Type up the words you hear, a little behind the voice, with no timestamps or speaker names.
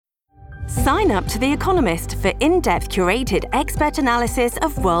Sign up to The Economist for in-depth curated expert analysis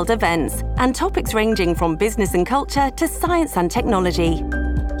of world events and topics ranging from business and culture to science and technology.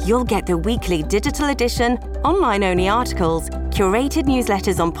 You'll get the weekly digital edition, online-only articles, curated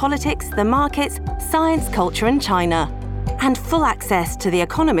newsletters on politics, the markets, science, culture and China, and full access to The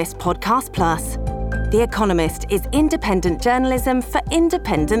Economist Podcast Plus. The Economist is independent journalism for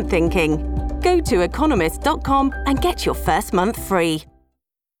independent thinking. Go to economist.com and get your first month free.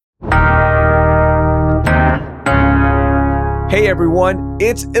 Hey everyone,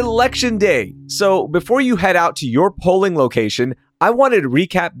 it's election day. So before you head out to your polling location, I wanted to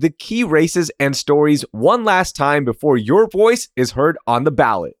recap the key races and stories one last time before your voice is heard on the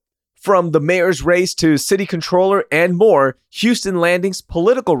ballot. From the mayor's race to city controller and more, Houston Landing's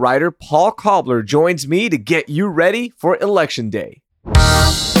political writer Paul Cobbler joins me to get you ready for election day.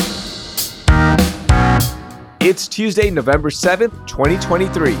 It's Tuesday, November 7th,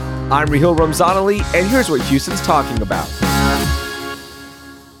 2023. I'm Rahil Ramzanali, and here's what Houston's talking about.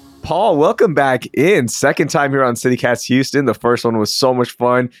 Paul, welcome back in. Second time here on CityCast Houston. The first one was so much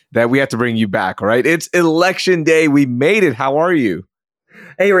fun that we have to bring you back, all right? It's election day. We made it. How are you?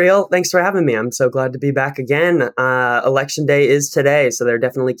 Hey, Rahil. Thanks for having me. I'm so glad to be back again. Election day is today, so they're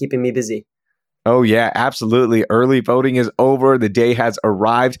definitely keeping me busy. Oh, yeah, absolutely. Early voting is over. The day has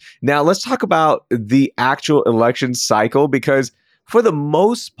arrived. Now, let's talk about the actual election cycle, because for the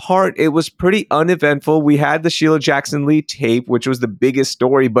most part, it was pretty uneventful. We had the Sheila Jackson Lee tape, which was the biggest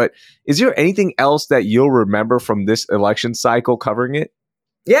story. But is there anything else that you'll remember from this election cycle covering it?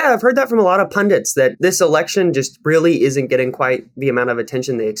 Yeah, I've heard that from a lot of pundits that this election just really isn't getting quite the amount of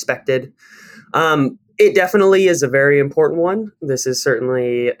attention they expected. It definitely is a very important one. This is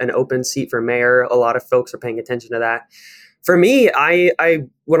certainly an open seat for mayor. A lot of folks are paying attention to that. For me, I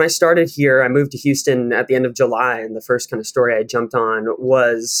when I started here, I moved to Houston at the end of July, and the first kind of story I jumped on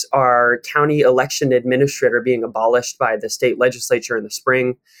was our county election administrator being abolished by the state legislature in the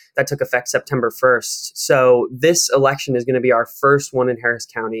spring. That took effect September 1st. So this election is going to be our first one in Harris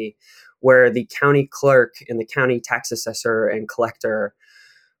County where the county clerk and the county tax assessor and collector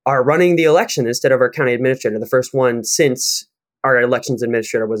are running the election instead of our county administrator, the first one since our elections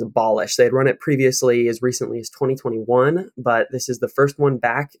administrator was abolished. They had run it previously as recently as 2021, but this is the first one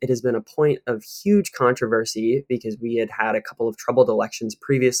back. It has been a point of huge controversy because we had had a couple of troubled elections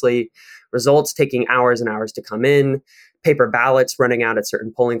previously, results taking hours and hours to come in, paper ballots running out at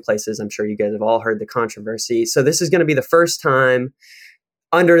certain polling places. I'm sure you guys have all heard the controversy. So this is going to be the first time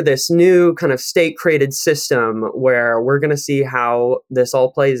under this new kind of state-created system where we're going to see how this all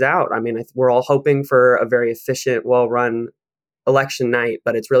plays out. I mean, we're all hoping for a very efficient, well-run election night,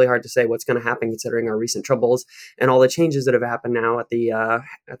 but it's really hard to say what's going to happen considering our recent troubles and all the changes that have happened now at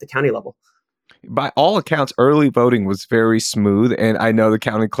the county level. By all accounts, early voting was very smooth. And I know the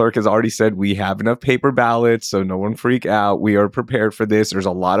county clerk has already said we have enough paper ballots, so no one freak out. We are prepared for this. There's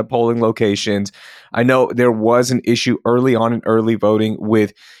a lot of polling locations. I know there was an issue early on in early voting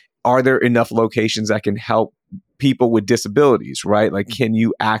with, are there enough locations that can help people with disabilities, right? Like, can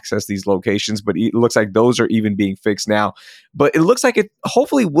you access these locations? But it looks like those are even being fixed now. But it looks like it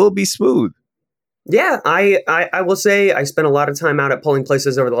hopefully will be smooth. Yeah, I will say I spent a lot of time out at polling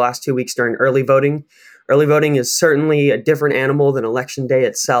places over the last 2 weeks during early voting. Early voting is certainly a different animal than election day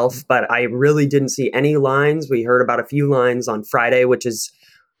itself, but I really didn't see any lines. We heard about a few lines on Friday, which is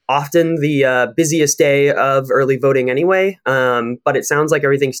often the busiest day of early voting anyway. But it sounds like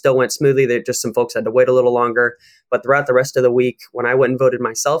everything still went smoothly. That just some folks had to wait a little longer. But throughout the rest of the week, when I went and voted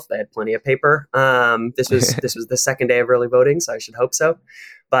myself, they had plenty of paper. This was the second day of early voting, so I should hope so.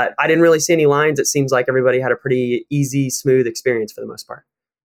 But I didn't really see any lines. It seems like everybody had a pretty easy, smooth experience for the most part.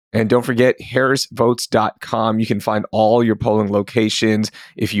 And don't forget harrisvotes.com. You can find all your polling locations.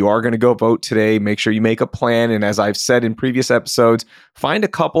 If you are going to go vote today, make sure you make a plan. And as I've said in previous episodes, find a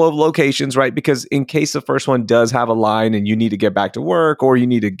couple of locations, right? Because in case the first one does have a line and you need to get back to work or you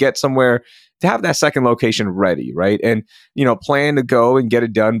need to get somewhere, to have that second location ready, right? And, plan to go and get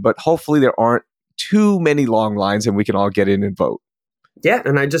it done. But hopefully there aren't too many long lines and we can all get in and vote. Yeah,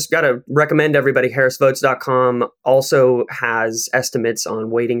 and I just got to recommend everybody, harrisvotes.com also has estimates on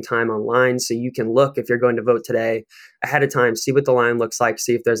waiting time online. So you can look if you're going to vote today ahead of time, see what the line looks like,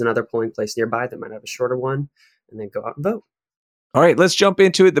 see if there's another polling place nearby that might have a shorter one, and then go out and vote. All right, let's jump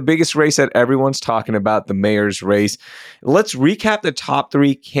into it. The biggest race that everyone's talking about, the mayor's race. Let's recap the top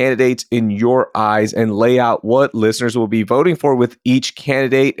three candidates in your eyes and lay out what listeners will be voting for with each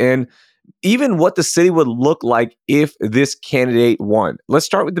candidate and even what the city would look like if this candidate won. Let's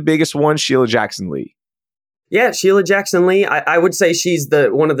start with the biggest one, Sheila Jackson Lee. Yeah, Sheila Jackson Lee. I would say she's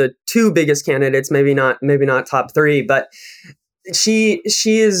one of the two biggest candidates, maybe not top three, but she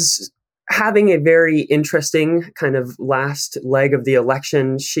having a very interesting kind of last leg of the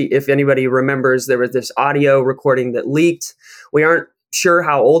election. If anybody remembers, there was this audio recording that leaked. We aren't sure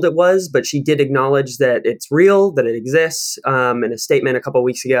how old it was, but she did acknowledge that it's real, that it exists, in a statement a couple of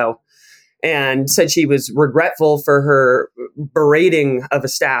weeks ago, and said she was regretful for her berating of a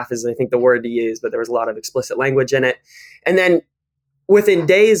staff, is I think the word to use, but there was a lot of explicit language in it. And then within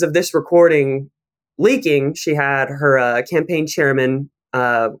days of this recording leaking, she had her campaign chairman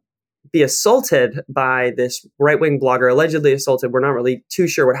be assaulted by this right-wing blogger, allegedly assaulted. We're not really too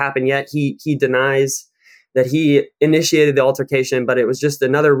sure what happened yet. He denies that he initiated the altercation, but it was just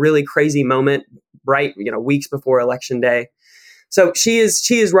another really crazy moment, right, weeks before Election Day. So she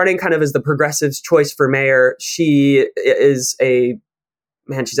is running kind of as the progressive's choice for mayor. She is she's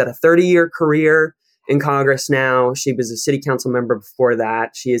had a 30-year career in Congress now. She was a city council member before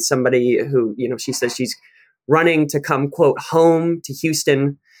that. She is somebody who, she says she's running to come, quote, home to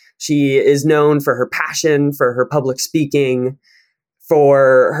Houston. She is known for her passion, for her public speaking,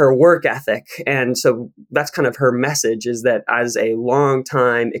 for her work ethic. And so that's kind of her message, is that as a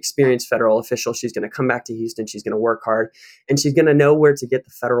long-time experienced federal official, she's going to come back to Houston, she's going to work hard, and she's going to know where to get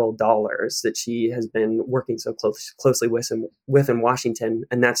the federal dollars that she has been working so closely with in Washington.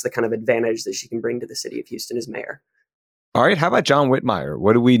 And that's the kind of advantage that she can bring to the city of Houston as mayor. All right. How about John Whitmire?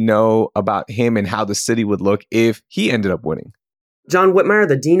 What do we know about him and how the city would look if he ended up winning? John Whitmire,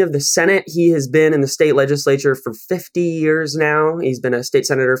 the Dean of the Senate, he has been in the state legislature for 50 years now. He's been a state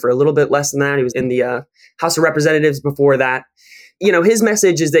senator for a little bit less than that. He was in the House of Representatives before that. His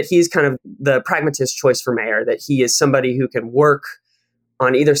message is that he's kind of the pragmatist choice for mayor, that he is somebody who can work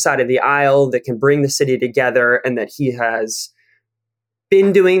on either side of the aisle, that can bring the city together, and that he has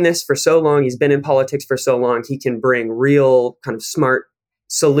been doing this for so long. He's been in politics for so long. He can bring real kind of smart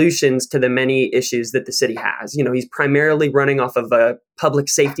solutions to the many issues that the city has. He's primarily running off of a public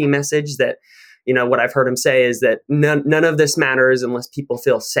safety message that, what I've heard him say is that none of this matters unless people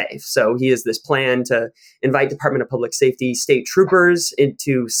feel safe. So he has this plan to invite Department of Public Safety state troopers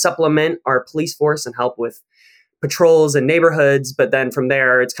to supplement our police force and help with patrols in neighborhoods. But then from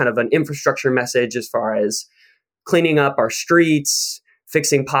there, it's kind of an infrastructure message as far as cleaning up our streets,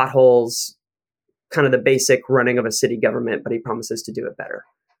 fixing potholes, kind of the basic running of a city government, but he promises to do it better.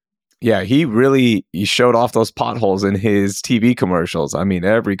 Yeah, he showed off those potholes in his TV commercials. I mean,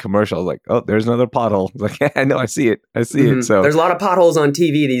 every commercial was like, oh, there's another pothole. Like, yeah, I know, I see it. It. So there's a lot of potholes on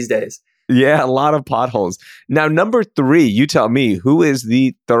TV these days. Yeah, a lot of potholes. Now, number 3, you tell me, who is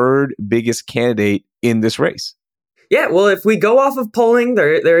the third biggest candidate in this race? Yeah, well, if we go off of polling,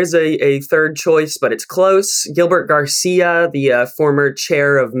 there is a third choice, but it's close. Gilbert Garcia, the former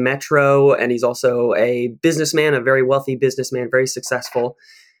chair of Metro, and he's also a businessman, a very wealthy businessman, very successful,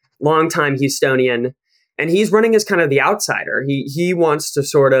 longtime Houstonian. And he's running as kind of the outsider. He wants to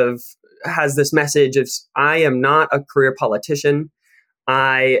sort of, has this message of, I am not a career politician.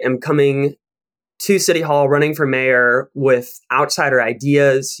 I am coming to City Hall, running for mayor with outsider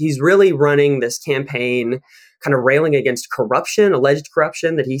ideas. He's really running this campaign kind of railing against corruption, alleged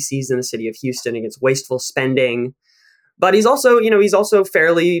corruption that he sees in the city of Houston, against wasteful spending. But he's also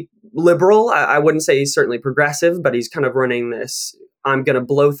fairly liberal. I wouldn't say he's certainly progressive, but he's kind of running this, I'm going to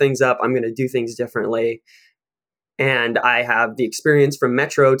blow things up, I'm going to do things differently. And I have the experience from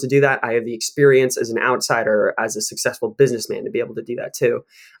Metro to do that. I have the experience as an outsider, as a successful businessman, to be able to do that too.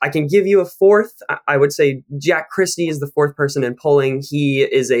 I can give you a fourth. I would say Jack Christie is the fourth person in polling. He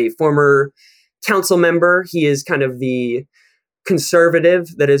is a former council member. He is kind of the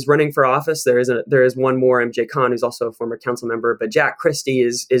conservative that is running for office. There is one more, MJ Khan, who's also a former council member, but Jack Christie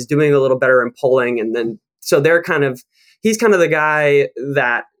is doing a little better in polling. And then, so he's kind of the guy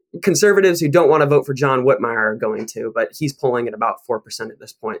that conservatives who don't want to vote for John Whitmire are going to, but he's polling at about 4% at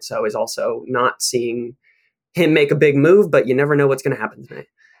this point. So is also not seeing him make a big move, but you never know what's going to happen tonight.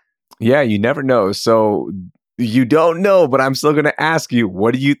 Yeah, you never know. So you don't know, but I'm still going to ask you,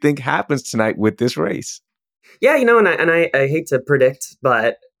 what do you think happens tonight with this race? Yeah, and I hate to predict,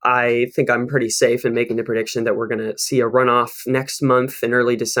 but I think I'm pretty safe in making the prediction that we're going to see a runoff next month in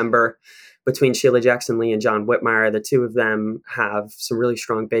early December between Sheila Jackson Lee and John Whitmire. The two of them have some really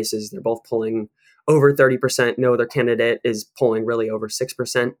strong bases. They're both polling over 30%. No other candidate is polling really over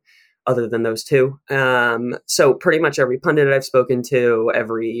 6%. Other than those two. So pretty much every pundit I've spoken to,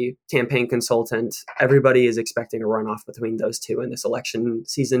 every campaign consultant, everybody is expecting a runoff between those two in this election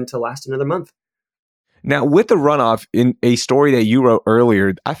season to last another month. Now, with the runoff, in a story that you wrote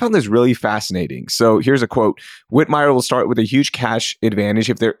earlier, I found this really fascinating. So here's a quote. Whitmire will start with a huge cash advantage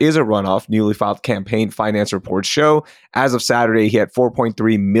if there is a runoff, newly filed campaign finance reports show. As of Saturday, he had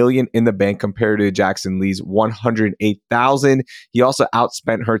 $4.3 million in the bank compared to Jackson Lee's $108,000. He also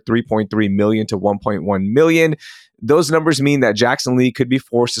outspent her $3.3 million to $1.1 million. Those numbers mean that Jackson Lee could be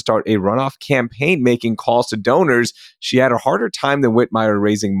forced to start a runoff campaign making calls to donors. She had a harder time than Whitmire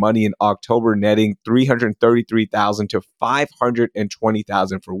raising money in October, netting $333,000 to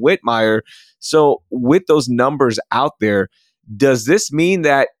 $520,000 for Whitmire. So with those numbers out there, does this mean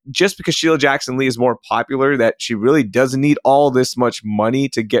that just because Sheila Jackson Lee is more popular, that she really doesn't need all this much money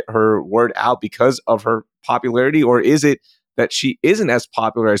to get her word out because of her popularity? Or is it that she isn't as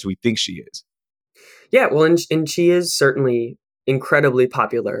popular as we think she is? Yeah, well, and she is certainly incredibly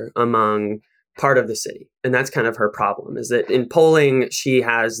popular among part of the city. And that's kind of her problem, is that in polling, she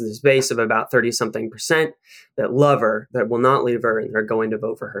has this base of about 30-something% that love her, that will not leave her, and are going to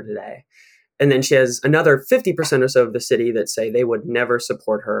vote for her today. And then she has another 50% or so of the city that say they would never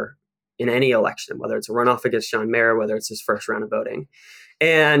support her in any election, whether it's a runoff against John Mayer, whether it's his first round of voting.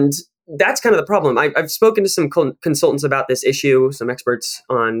 And that's kind of the problem. I've spoken to some consultants about this issue, some experts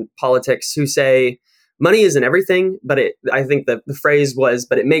on politics who say, money isn't everything, but I think the phrase was,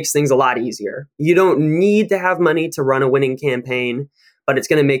 but it makes things a lot easier. You don't need to have money to run a winning campaign, but it's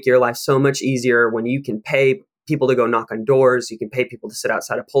going to make your life so much easier when you can pay people to go knock on doors. You can pay people to sit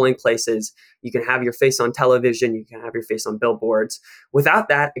outside of polling places. You can have your face on television. You can have your face on billboards. Without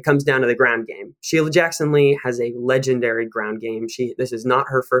that, it comes down to the ground game. Sheila Jackson Lee has a legendary ground game. This is not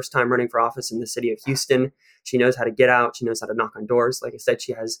her first time running for office in the city of Houston. She knows how to get out. She knows how to knock on doors. Like I said,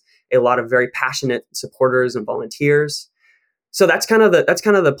 she has a lot of very passionate supporters and volunteers. So that's kind of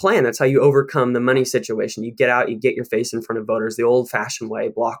the plan. That's how you overcome the money situation. You get out, you get your face in front of voters the old-fashioned way,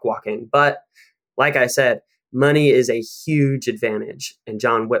 block walking. But like I said, money is a huge advantage, and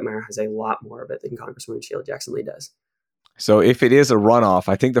John Whitmire has a lot more of it than Congresswoman Sheila Jackson Lee does. So if it is a runoff,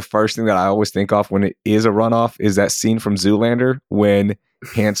 I think the first thing that I always think of when it is a runoff is that scene from Zoolander when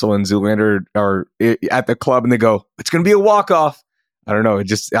Hansel and Zoolander are at the club and they go, "It's going to be a walk-off." I don't know.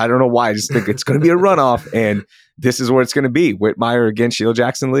 I don't know why. I just think it's going to be a runoff, and this is what it's going to be: Whitmire against Sheila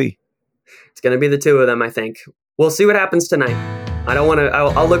Jackson Lee. It's going to be the two of them, I think. We'll see what happens tonight. I don't want to.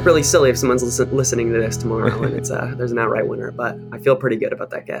 I'll look really silly if someone's listening to this tomorrow and there's an outright winner. But I feel pretty good about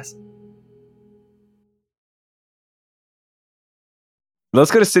that guess. Let's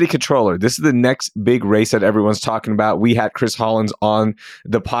go to city controller. This is the next big race that everyone's talking about. We had Chris Hollins on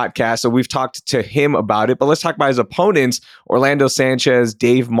the podcast, so we've talked to him about it. But let's talk about his opponents, Orlando Sanchez,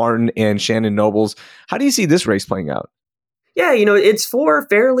 Dave Martin, and Shannon Nobles. How do you see this race playing out? Yeah, it's for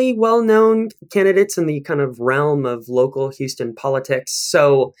fairly well-known candidates in the kind of realm of local Houston politics.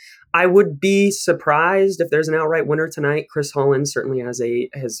 So I would be surprised if there's an outright winner tonight. Chris Hollins certainly has a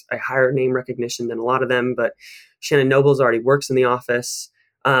higher name recognition than a lot of them, but Shannon Nobles already works in the office.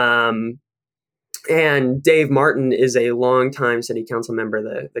 And Dave Martin is a longtime city council member,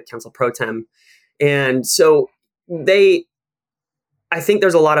 the council pro tem. And so I think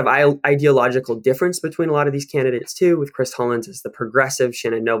there's a lot of ideological difference between a lot of these candidates too, with Chris Hollins as the progressive,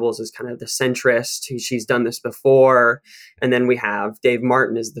 Shannon Nobles is kind of the centrist, she's done this before. And then we have Dave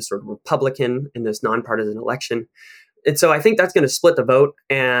Martin as the sort of Republican in this nonpartisan election. And so I think that's going to split the vote.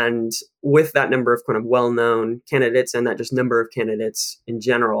 And with that number of kind of well-known candidates and that just number of candidates in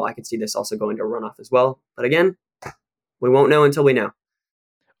general, I could see this also going to runoff as well. But again, we won't know until we know.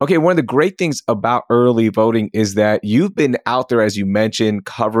 Okay, one of the great things about early voting is that you've been out there, as you mentioned,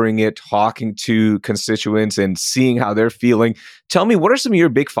 covering it, talking to constituents and seeing how they're feeling. Tell me, what are some of your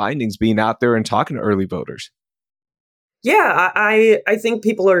big findings being out there and talking to early voters? Yeah, I think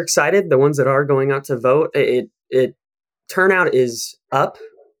people are excited. The ones that are going out to vote, turnout is up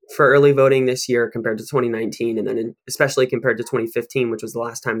for early voting this year compared to 2019, and then especially compared to 2015, which was the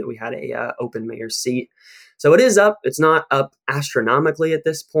last time that we had a open mayor's seat. So it is up. It's not up astronomically at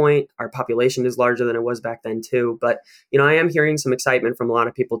this point. Our population is larger than it was back then too. But, I am hearing some excitement from a lot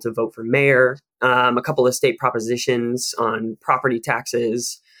of people to vote for mayor. A couple of state propositions on property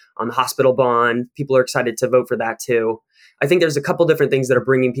taxes, on the hospital bond. People are excited to vote for that too. I think there's a couple different things that are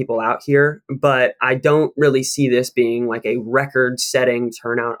bringing people out here, but I don't really see this being like a record-setting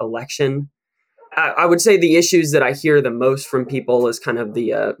turnout election. I would say the issues that I hear the most from people is kind of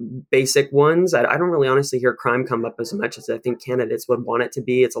the basic ones. I don't really honestly hear crime come up as much as I think candidates would want it to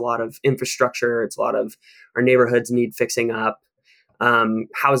be. It's a lot of infrastructure. It's a lot of our neighborhoods need fixing up.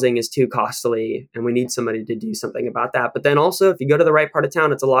 Housing is too costly, and we need somebody to do something about that. But then also, if you go to the right part of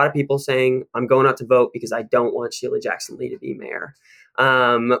town, it's a lot of people saying, I'm going out to vote because I don't want Sheila Jackson Lee to be mayor.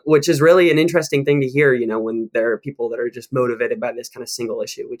 which is really an interesting thing to hear, when there are people that are just motivated by this kind of single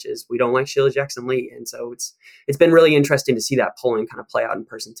issue, which is we don't like Sheila Jackson Lee. And so it's been really interesting to see that polling kind of play out in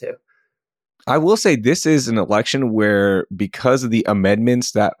person too. I will say this is an election where, because of the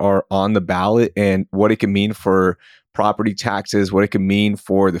amendments that are on the ballot and what it can mean for property taxes, what it can mean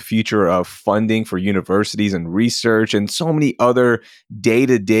for the future of funding for universities and research and so many other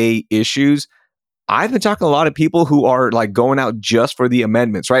day-to-day issues, I've been talking to a lot of people who are like going out just for the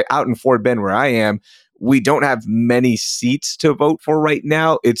amendments, right? Out in Fort Bend where I am, we don't have many seats to vote for right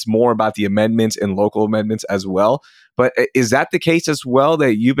now. It's more about the amendments and local amendments as well. But is that the case as well,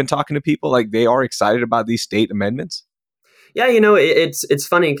 that you've been talking to people like they are excited about these state amendments? Yeah, it's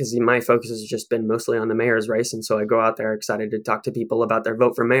funny because my focus has just been mostly on the mayor's race. And so I go out there excited to talk to people about their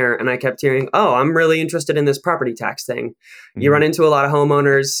vote for mayor. And I kept hearing, oh, I'm really interested in this property tax thing. Mm-hmm. You run into a lot of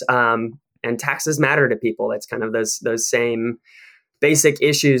homeowners and taxes matter to people. That's kind of those same basic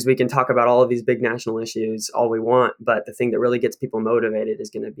issues. We can talk about all of these big national issues all we want. But the thing that really gets people motivated is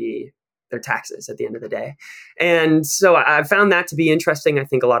going to be their taxes at the end of the day. And so I found that to be interesting. I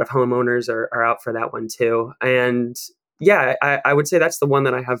think a lot of homeowners are out for that one too. And yeah, I would say that's the one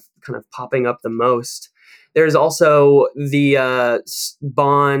that I have kind of popping up the most. There's also the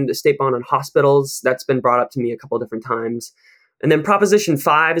state bond on hospitals. That's been brought up to me a couple of different times. And then Proposition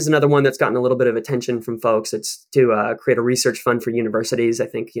 5 is another one that's gotten a little bit of attention from folks. It's to create a research fund for universities. I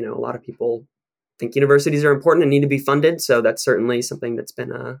think, a lot of people think universities are important and need to be funded. So that's certainly something that's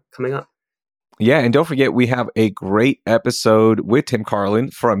been coming up. Yeah, and don't forget, we have a great episode with Tim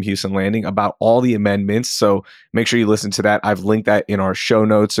Carlin from Houston Landing about all the amendments. So make sure you listen to that. I've linked that in our show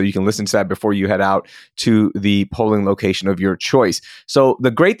notes so you can listen to that before you head out to the polling location of your choice. So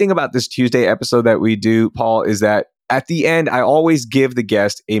the great thing about this Tuesday episode that we do, Paul, is that at the end, I always give the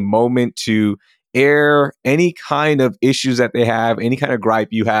guest a moment to air any kind of issues that they have, any kind of gripe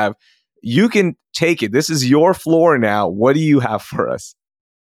you have. You can take it. This is your floor now. What do you have for us?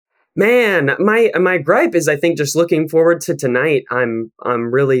 Man, my gripe is, I think, just looking forward to tonight. I'm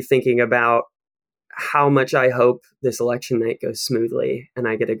really thinking about how much I hope this election night goes smoothly and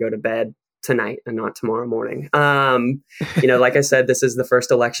I get to go to bed tonight and not tomorrow morning. Like I said, this is the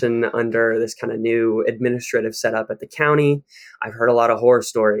first election under this kind of new administrative setup at the county. I've heard a lot of horror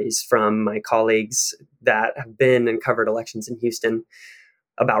stories from my colleagues that have been and covered elections in Houston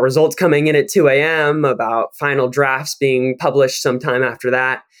about results coming in at 2 a.m., about final drafts being published sometime after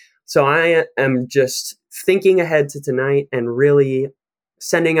that. So I am just thinking ahead to tonight and really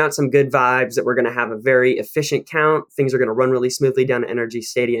sending out some good vibes that we're going to have a very efficient count. Things are going to run really smoothly down at NRG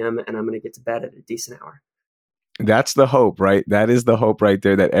Stadium, and I'm going to get to bed at a decent hour. That's the hope, right? That is the hope right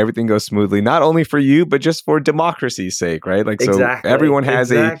there, that everything goes smoothly, not only for you, but just for democracy's sake, right? Like, so everyone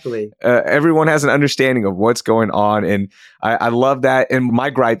has everyone has an understanding of what's going on. And I love that. And my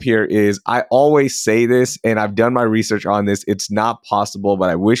gripe here is, I always say this, and I've done my research on this. It's not possible,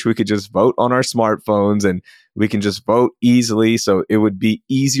 but I wish we could just vote on our smartphones and we can just vote easily. So it would be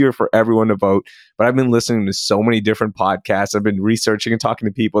easier for everyone to vote. But I've been listening to so many different podcasts. I've been researching and talking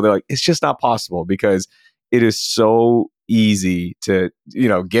to people. They're like, it's just not possible because it is so easy to,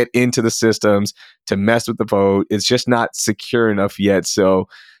 get into the systems, to mess with the vote. It's just not secure enough yet. So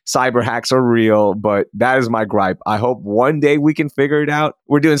cyber hacks are real, but that is my gripe. I hope one day we can figure it out.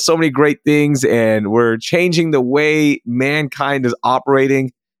 We're doing so many great things and we're changing the way mankind is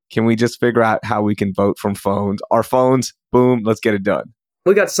operating. Can we just figure out how we can vote from phones? Our phones, boom, let's get it done.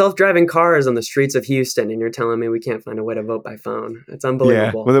 We got self-driving cars on the streets of Houston, and you're telling me we can't find a way to vote by phone. It's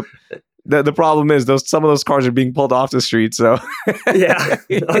unbelievable. Yeah, well, the problem is some of those cars are being pulled off the street. So yeah,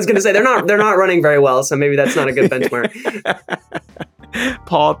 I was going to say they're not running very well. So maybe that's not a good benchmark.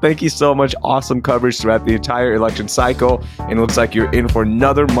 Paul, thank you so much. Awesome coverage throughout the entire election cycle. And it looks like you're in for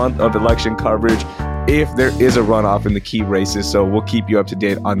another month of election coverage if there is a runoff in the key races. So we'll keep you up to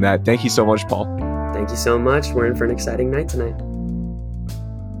date on that. Thank you so much, Paul. Thank you so much. We're in for an exciting night tonight.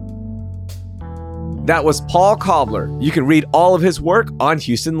 That was Paul Cobbler. You can read all of his work on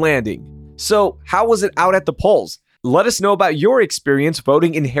Houston Landing. So, how was it out at the polls? Let us know about your experience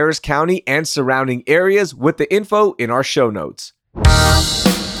voting in Harris County and surrounding areas with the info in our show notes.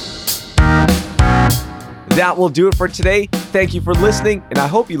 That will do it for today. Thank you for listening, and I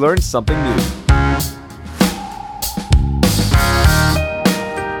hope you learned something new.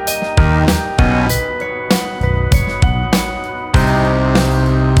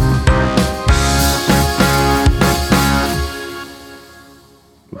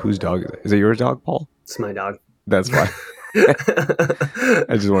 Whose dog is it? Is it your dog, Paul? It's my dog. That's fine. I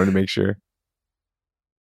just wanted to make sure.